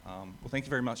Thank you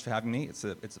very much for having me. It's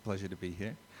a pleasure to be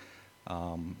here.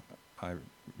 I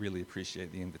really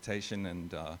appreciate the invitation,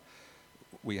 and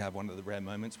we have one of the rare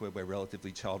moments where we're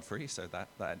relatively child-free, so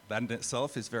that in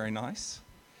itself is very nice.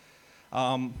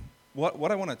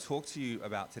 What I want to talk to you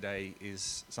about today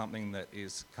is something that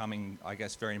is coming, I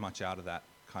guess, very much out of that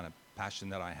kind of passion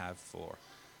that I have for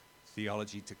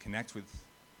theology, to connect with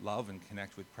love and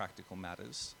connect with practical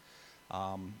matters.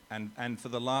 And for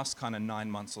the last kind of 9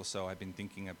 months or so, I've been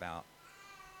thinking about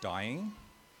dying,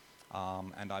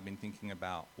 and I've been thinking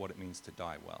about what it means to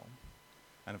die well.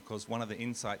 And of course, one of the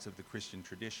insights of the Christian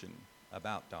tradition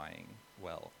about dying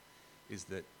well is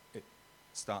that it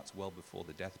starts well before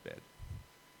the deathbed.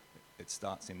 It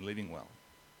starts in living well.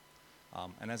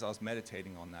 And as I was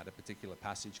meditating on that, a particular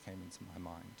passage came into my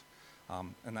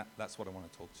mind, and that's what I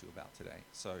want to talk to you about today.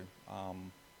 So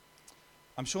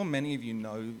I'm sure many of you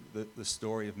know the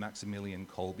story of Maximilian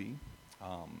Kolbe.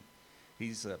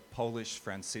 He's a Polish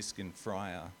Franciscan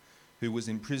friar who was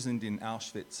imprisoned in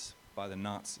Auschwitz by the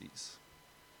Nazis.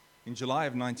 In July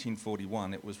of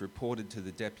 1941, it was reported to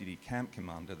the deputy camp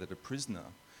commander that a prisoner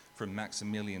from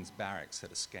Maximilian's barracks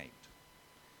had escaped.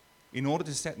 In order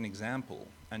to set an example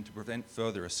and to prevent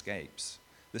further escapes,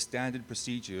 the standard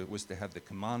procedure was to have the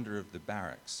commander of the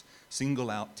barracks single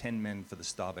out 10 men for the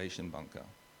starvation bunker.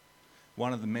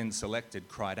 One of the men selected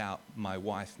cried out, "My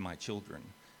wife, my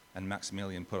children," and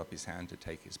Maximilian put up his hand to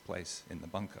take his place in the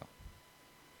bunker.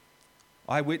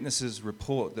 Eyewitnesses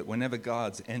report that whenever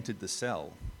guards entered the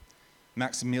cell,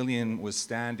 Maximilian was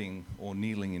standing or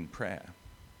kneeling in prayer.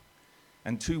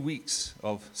 And 2 weeks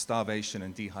of starvation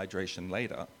and dehydration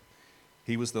later,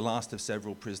 he was the last of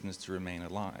several prisoners to remain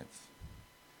alive.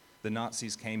 The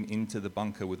Nazis came into the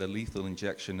bunker with a lethal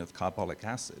injection of carbolic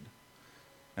acid,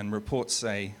 and reports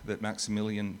say that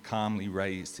Maximilian calmly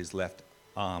raised his left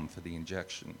arm for the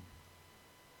injection.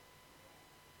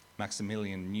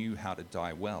 Maximilian knew how to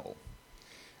die well.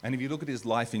 And if you look at his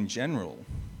life in general,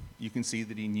 you can see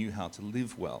that he knew how to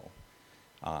live well.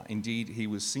 Indeed, he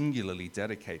was singularly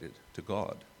dedicated to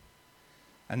God.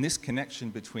 And this connection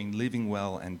between living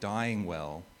well and dying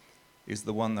well is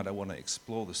the one that I want to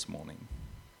explore this morning.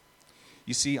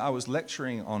 You see, I was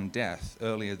lecturing on death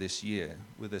earlier this year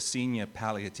with a senior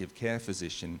palliative care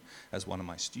physician as one of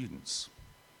my students.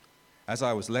 As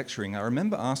I was lecturing, I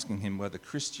remember asking him whether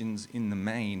Christians in the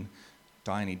main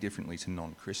die any differently to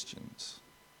non-Christians,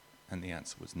 and the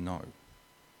answer was no.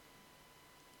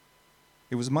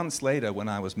 It was months later, when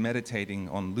I was meditating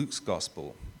on Luke's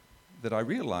gospel, that I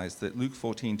realized that Luke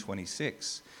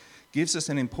 14:26 gives us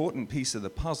an important piece of the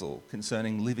puzzle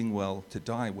concerning living well to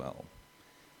die well.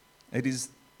 It is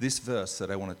this verse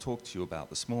that I want to talk to you about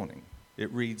this morning.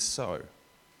 It reads so: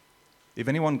 "If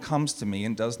anyone comes to me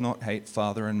and does not hate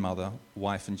father and mother,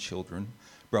 wife and children,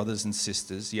 brothers and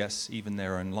sisters, yes, even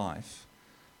their own life,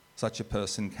 such a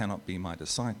person cannot be my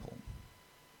disciple."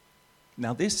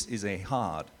 Now, this is a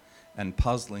hard and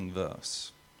puzzling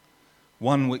verse,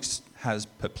 one which has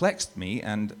perplexed me,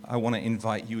 and I want to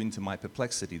invite you into my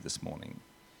perplexity this morning.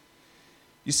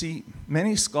 You see,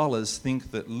 many scholars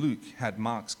think that Luke had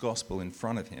Mark's gospel in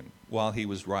front of him while he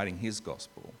was writing his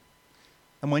gospel.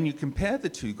 And when you compare the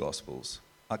two gospels,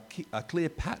 a clear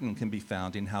pattern can be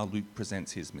found in how Luke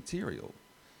presents his material.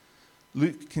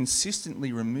 Luke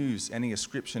consistently removes any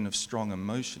ascription of strong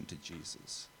emotion to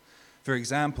Jesus. For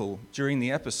example, during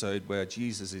the episode where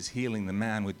Jesus is healing the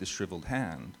man with the shriveled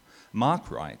hand, Mark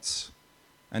writes,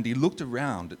 "And he looked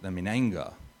around at them in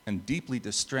anger, and deeply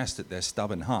distressed at their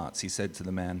stubborn hearts, he said to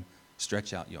the man,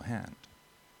 'Stretch out your hand.'"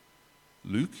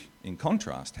 Luke, in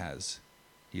contrast, has,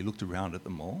 "He looked around at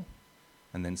them all,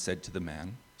 and then said to the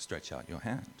man, 'Stretch out your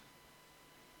hand.'"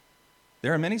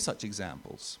 There are many such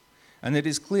examples, and it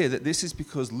is clear that this is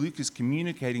because Luke is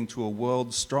communicating to a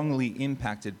world strongly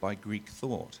impacted by Greek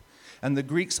thought, and the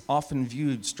Greeks often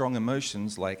viewed strong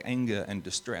emotions like anger and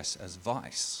distress as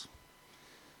vice.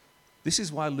 This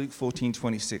is why Luke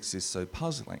 14:26 is so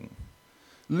puzzling.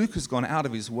 Luke has gone out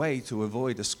of his way to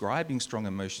avoid ascribing strong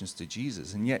emotions to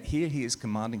Jesus, and yet here he is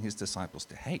commanding his disciples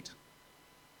to hate.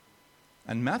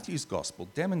 And Matthew's gospel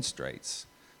demonstrates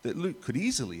that Luke could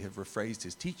easily have rephrased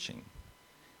his teaching.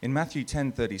 In Matthew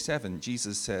 10:37,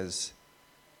 Jesus says,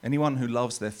 "Anyone who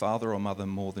loves their father or mother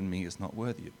more than me is not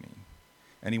worthy of me.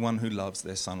 Anyone who loves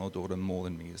their son or daughter more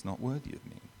than me is not worthy of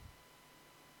me."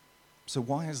 So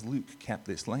why has Luke kept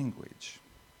this language?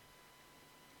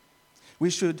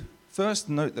 We should first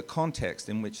note the context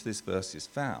in which this verse is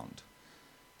found.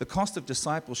 The cost of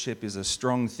discipleship is a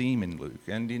strong theme in Luke,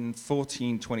 and in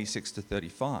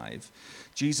 14:26-35,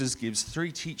 Jesus gives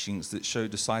 3 teachings that show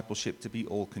discipleship to be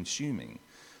all-consuming.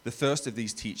 The first of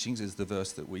these teachings is the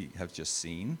verse that we have just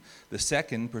seen. The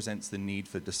second presents the need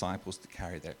for disciples to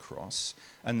carry their cross.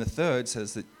 And the third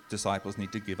says that disciples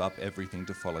need to give up everything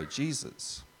to follow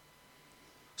Jesus.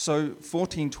 So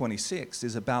 1426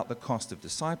 is about the cost of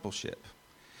discipleship.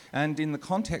 And in the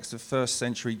context of first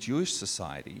century Jewish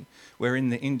society, wherein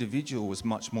the individual was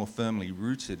much more firmly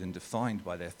rooted and defined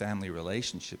by their family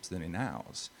relationships than in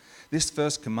ours, this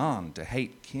first command to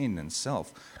hate kin and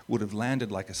self would have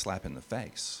landed like a slap in the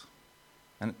face.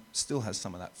 And it still has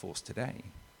some of that force today.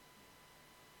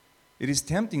 It is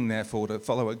tempting, therefore, to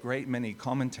follow a great many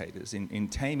commentators in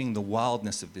taming the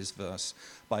wildness of this verse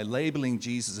by labeling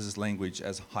Jesus' language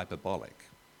as hyperbolic.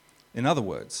 In other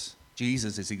words,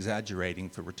 Jesus is exaggerating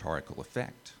for rhetorical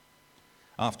effect.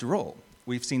 After all,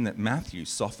 we've seen that Matthew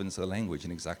softens the language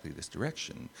in exactly this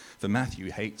direction. For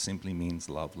Matthew, hate simply means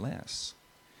love less.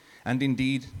 And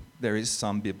indeed, there is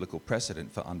some biblical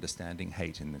precedent for understanding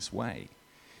hate in this way.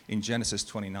 In Genesis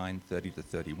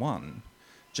 29:30-31,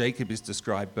 Jacob is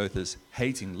described both as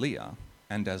hating Leah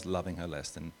and as loving her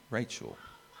less than Rachel.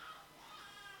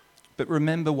 But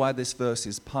remember why this verse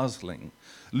is puzzling.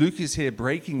 Luke is here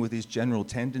breaking with his general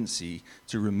tendency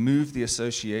to remove the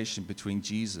association between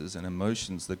Jesus and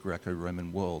emotions the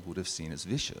Greco-Roman world would have seen as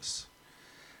vicious.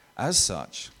 As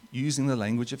such, using the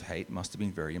language of hate must have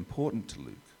been very important to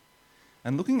Luke.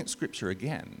 And looking at Scripture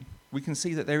again, we can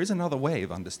see that there is another way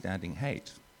of understanding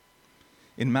hate.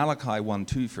 In Malachi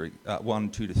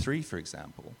 1:2-3, for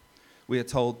example, we are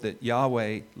told that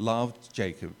Yahweh loved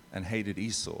Jacob and hated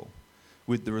Esau,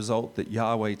 with the result that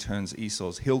Yahweh turns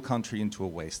Esau's hill country into a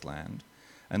wasteland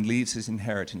and leaves his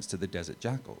inheritance to the desert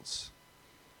jackals.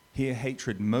 Here,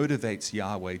 hatred motivates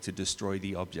Yahweh to destroy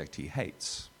the object he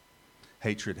hates.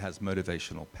 Hatred has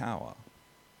motivational power.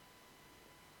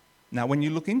 Now, when you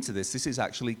look into this, this is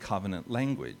actually covenant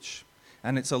language,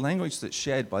 and it's a language that's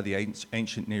shared by the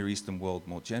ancient Near Eastern world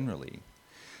more generally.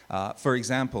 For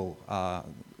example,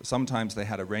 sometimes they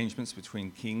had arrangements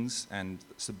between kings and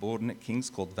subordinate kings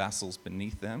called vassals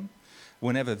beneath them.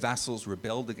 Whenever vassals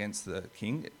rebelled against the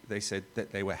king, they said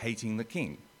that they were hating the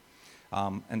king.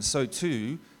 And so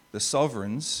too, the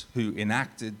sovereigns who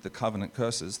enacted the covenant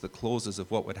curses, the clauses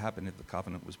of what would happen if the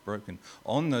covenant was broken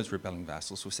on those rebelling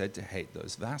vassals, were said to hate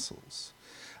those vassals.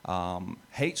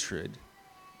 Hatred,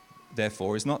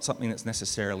 therefore, is not something that's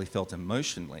necessarily felt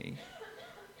emotionally,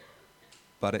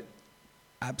 but it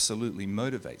absolutely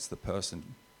motivates the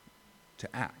person to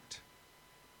act.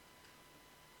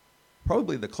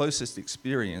 Probably the closest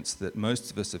experience that most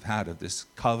of us have had of this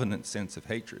covenant sense of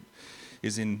hatred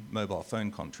is in mobile phone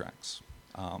contracts.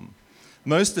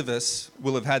 Most of us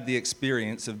will have had the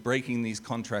experience of breaking these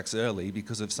contracts early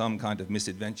because of some kind of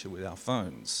misadventure with our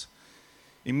phones.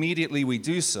 Immediately we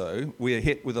do so, we are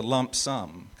hit with a lump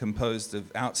sum composed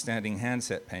of outstanding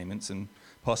handset payments and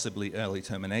possibly early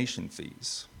termination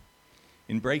fees.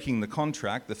 In breaking the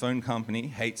contract, the phone company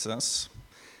hates us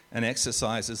and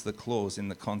exercises the clause in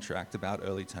the contract about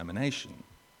early termination.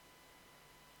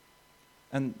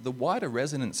 And the wider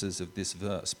resonances of this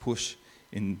verse push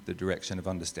in the direction of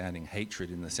understanding hatred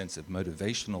in the sense of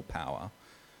motivational power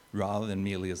rather than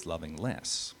merely as loving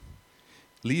less.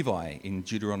 Levi in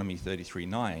Deuteronomy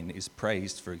 33:9 is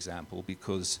praised, for example,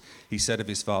 because he said of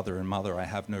his father and mother, "I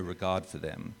have no regard for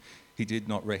them." He did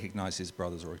not recognize his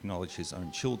brothers or acknowledge his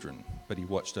own children, but he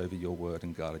watched over your word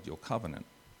and guarded your covenant.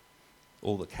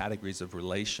 All the categories of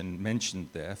relation mentioned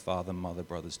there, father, mother,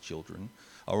 brothers, children,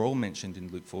 are all mentioned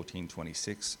in Luke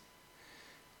 14:26.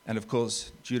 And of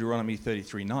course, Deuteronomy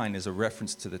 33:9 is a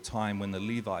reference to the time when the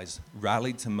Levites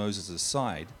rallied to Moses'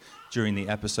 side during the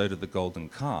episode of the golden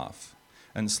calf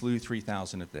and slew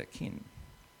 3,000 of their kin.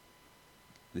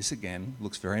 This again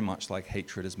looks very much like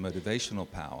hatred as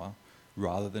motivational power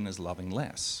rather than as loving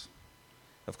less.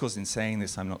 Of course, in saying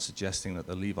this, I'm not suggesting that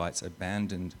the Levites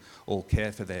abandoned all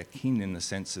care for their kin in the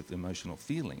sense of emotional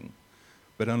feeling,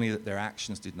 but only that their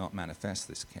actions did not manifest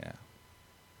this care.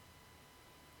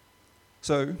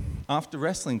 So, after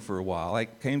wrestling for a while, I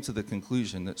came to the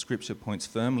conclusion that Scripture points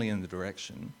firmly in the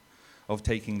direction of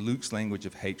taking Luke's language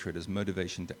of hatred as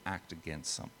motivation to act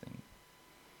against something.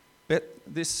 But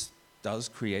this does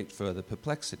create further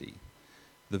perplexity.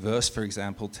 The verse, for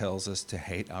example, tells us to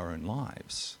hate our own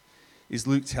lives. Is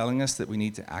Luke telling us that we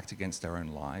need to act against our own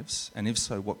lives? And if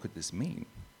so, what could this mean?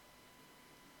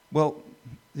 Well,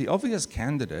 the obvious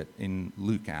candidate in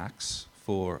Luke Acts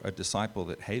for a disciple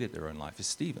that hated their own life is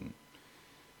Stephen.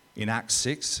 In Acts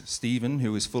 6, Stephen,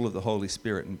 who is full of the Holy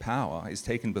Spirit and power, is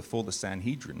taken before the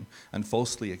Sanhedrin and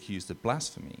falsely accused of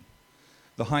blasphemy.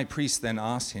 The high priest then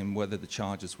asked him whether the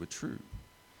charges were true.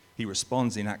 He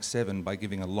responds in Acts 7 by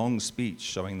giving a long speech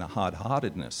showing the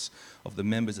hard-heartedness of the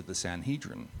members of the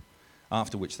Sanhedrin,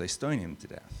 after which they stone him to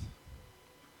death.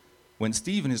 When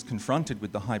Stephen is confronted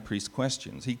with the high priest's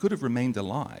questions, he could have remained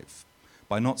alive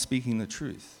by not speaking the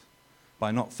truth,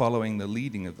 by not following the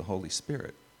leading of the Holy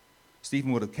Spirit.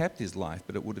 Stephen would have kept his life,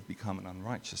 but it would have become an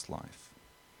unrighteous life.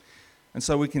 And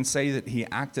so we can say that he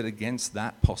acted against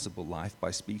that possible life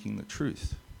by speaking the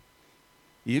truth.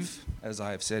 If, as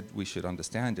I have said, we should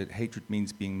understand it, hatred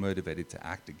means being motivated to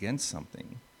act against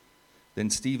something, then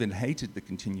Stephen hated the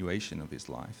continuation of his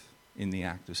life in the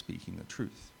act of speaking the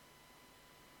truth.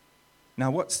 Now,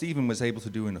 what Stephen was able to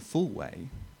do in a full way,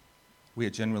 we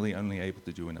are generally only able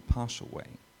to do in a partial way.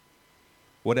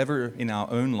 Whatever in our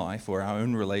own life or our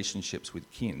own relationships with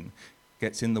kin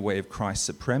gets in the way of Christ's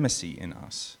supremacy in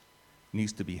us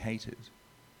needs to be hated.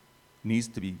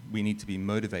 We need to be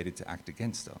motivated to act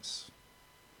against us.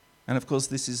 And of course,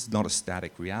 this is not a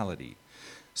static reality.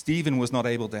 Stephen was not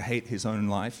able to hate his own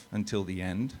life until the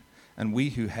end, and we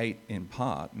who hate in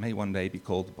part may one day be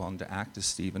called upon to act as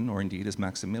Stephen or indeed as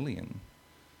Maximilian.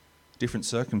 Different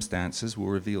circumstances will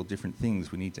reveal different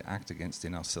things we need to act against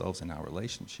in ourselves and our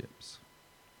relationships.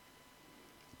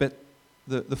 But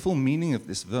the full meaning of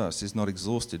this verse is not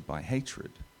exhausted by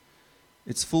hatred.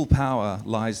 Its full power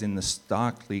lies in the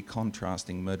starkly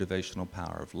contrasting motivational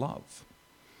power of love.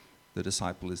 The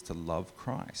disciple is to love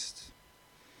Christ.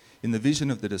 In the vision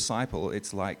of the disciple,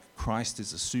 it's like Christ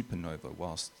is a supernova,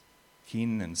 whilst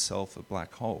kin and self are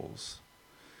black holes.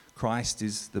 Christ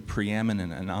is the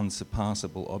preeminent and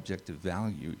unsurpassable object of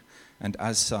value, and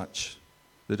as such,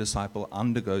 the disciple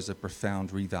undergoes a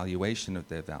profound revaluation of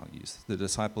their values. The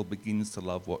disciple begins to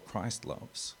love what Christ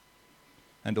loves.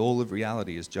 And all of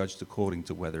reality is judged according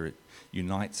to whether it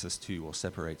unites us to or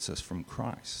separates us from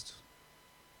Christ.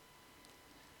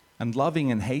 And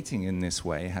loving and hating in this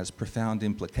way has profound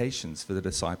implications for the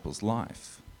disciple's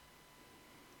life.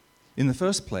 In the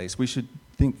first place, we should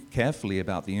think carefully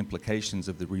about the implications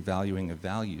of the revaluing of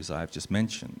values I have just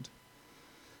mentioned.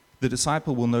 The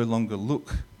disciple will no longer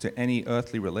look to any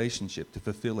earthly relationship to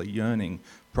fulfill a yearning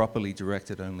properly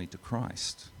directed only to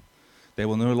Christ. They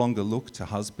will no longer look to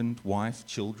husband, wife,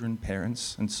 children,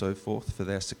 parents, and so forth for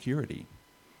their security.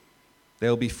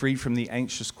 They'll be free from the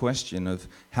anxious question of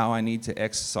how I need to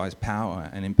exercise power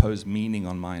and impose meaning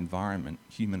on my environment,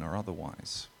 human or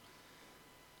otherwise.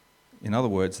 In other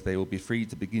words, they will be free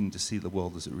to begin to see the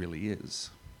world as it really is.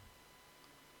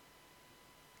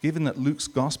 Given that Luke's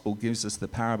gospel gives us the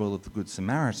parable of the Good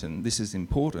Samaritan, this is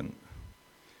important.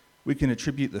 We can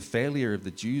attribute the failure of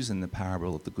the Jews in the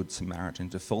parable of the Good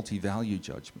Samaritan to faulty value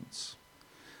judgments,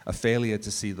 a failure to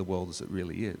see the world as it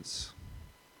really is.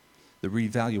 The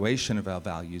revaluation of our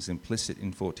values implicit in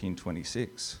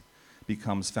 1426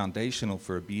 becomes foundational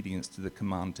for obedience to the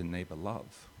command to neighbor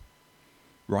love.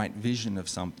 Right vision of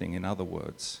something, in other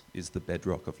words, is the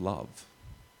bedrock of love.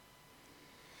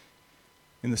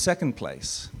 In the second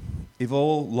place, if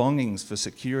all longings for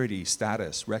security,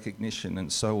 status, recognition,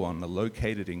 and so on are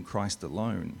located in Christ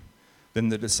alone, then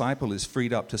the disciple is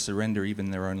freed up to surrender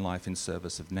even their own life in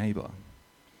service of neighbor.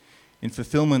 In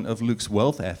fulfillment of Luke's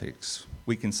wealth ethics,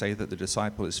 we can say that the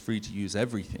disciple is free to use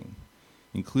everything,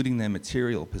 including their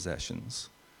material possessions,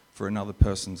 for another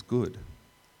person's good,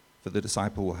 for the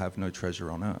disciple will have no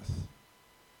treasure on earth.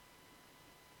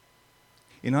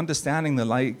 In understanding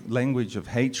the language of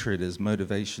hatred as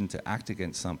motivation to act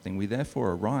against something, we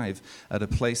therefore arrive at a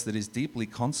place that is deeply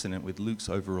consonant with Luke's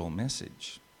overall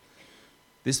message.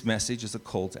 This message is a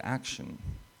call to action.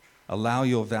 Allow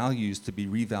your values to be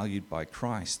revalued by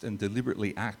Christ and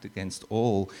deliberately act against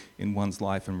all in one's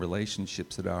life and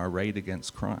relationships that are arrayed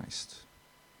against Christ.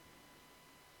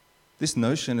 This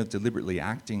notion of deliberately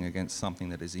acting against something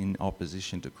that is in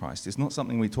opposition to Christ is not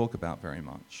something we talk about very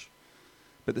much.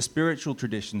 But the spiritual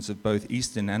traditions of both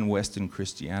Eastern and Western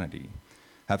Christianity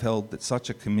have held that such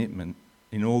a commitment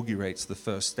inaugurates the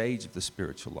first stage of the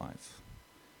spiritual life.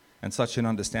 And such an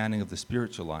understanding of the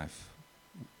spiritual life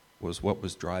was what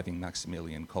was driving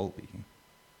Maximilian Kolbe.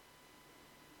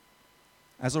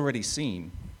 As already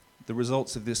seen, the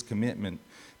results of this commitment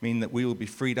mean that we will be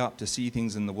freed up to see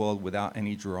things in the world without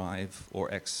any drive or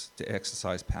to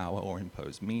exercise power or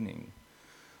impose meaning.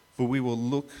 For we will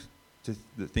not look to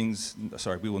the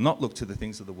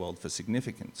things of the world for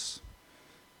significance.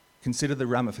 Consider the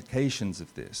ramifications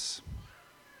of this.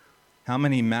 How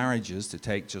many marriages, to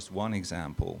take just one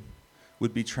example,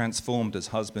 would be transformed as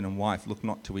husband and wife look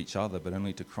not to each other but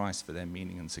only to Christ for their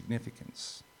meaning and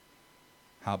significance?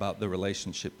 How about the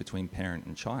relationship between parent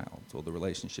and child, or the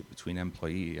relationship between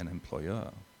employee and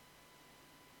employer?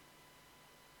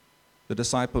 The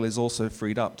disciple is also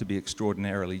freed up to be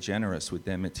extraordinarily generous with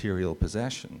their material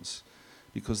possessions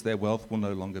because their wealth will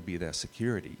no longer be their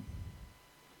security.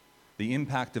 The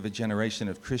impact of a generation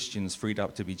of Christians freed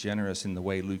up to be generous in the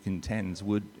way Luke intends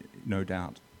would, no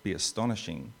doubt, be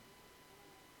astonishing.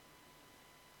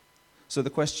 So the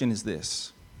question is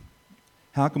this: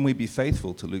 how can we be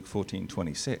faithful to Luke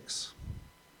 14:26?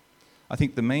 I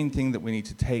think the main thing that we need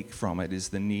to take from it is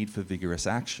the need for vigorous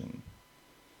action.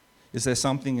 Is there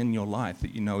something in your life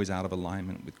that you know is out of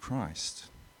alignment with Christ?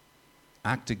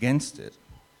 Act against it.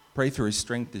 Pray for his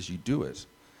strength as you do it.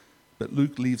 But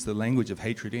Luke leaves the language of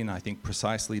hatred in, I think,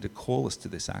 precisely to call us to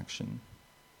this action.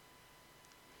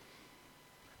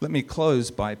 Let me close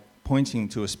by pointing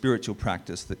to a spiritual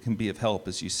practice that can be of help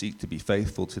as you seek to be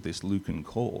faithful to this Lucan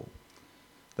call.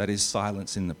 That is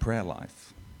silence in the prayer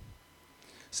life.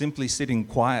 Simply sitting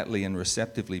quietly and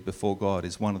receptively before God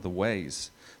is one of the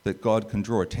ways that God can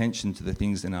draw attention to the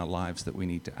things in our lives that we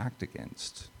need to act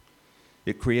against.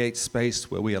 It creates space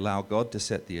where we allow God to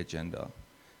set the agenda,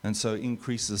 and so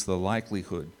increases the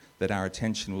likelihood that our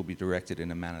attention will be directed in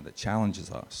a manner that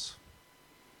challenges us.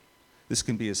 This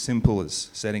can be as simple as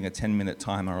setting a 10-minute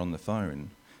timer on the phone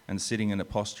and sitting in a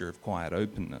posture of quiet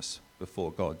openness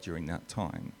before God during that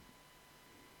time.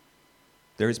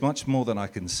 There is much more that I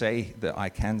can say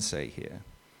here,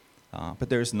 but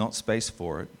there is not space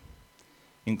for it.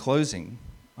 In closing,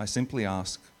 I simply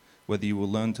ask whether you will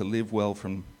learn to live well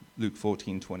from Luke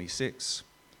 14:26,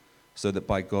 so that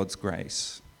by God's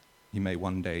grace, you may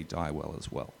one day die well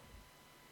as well.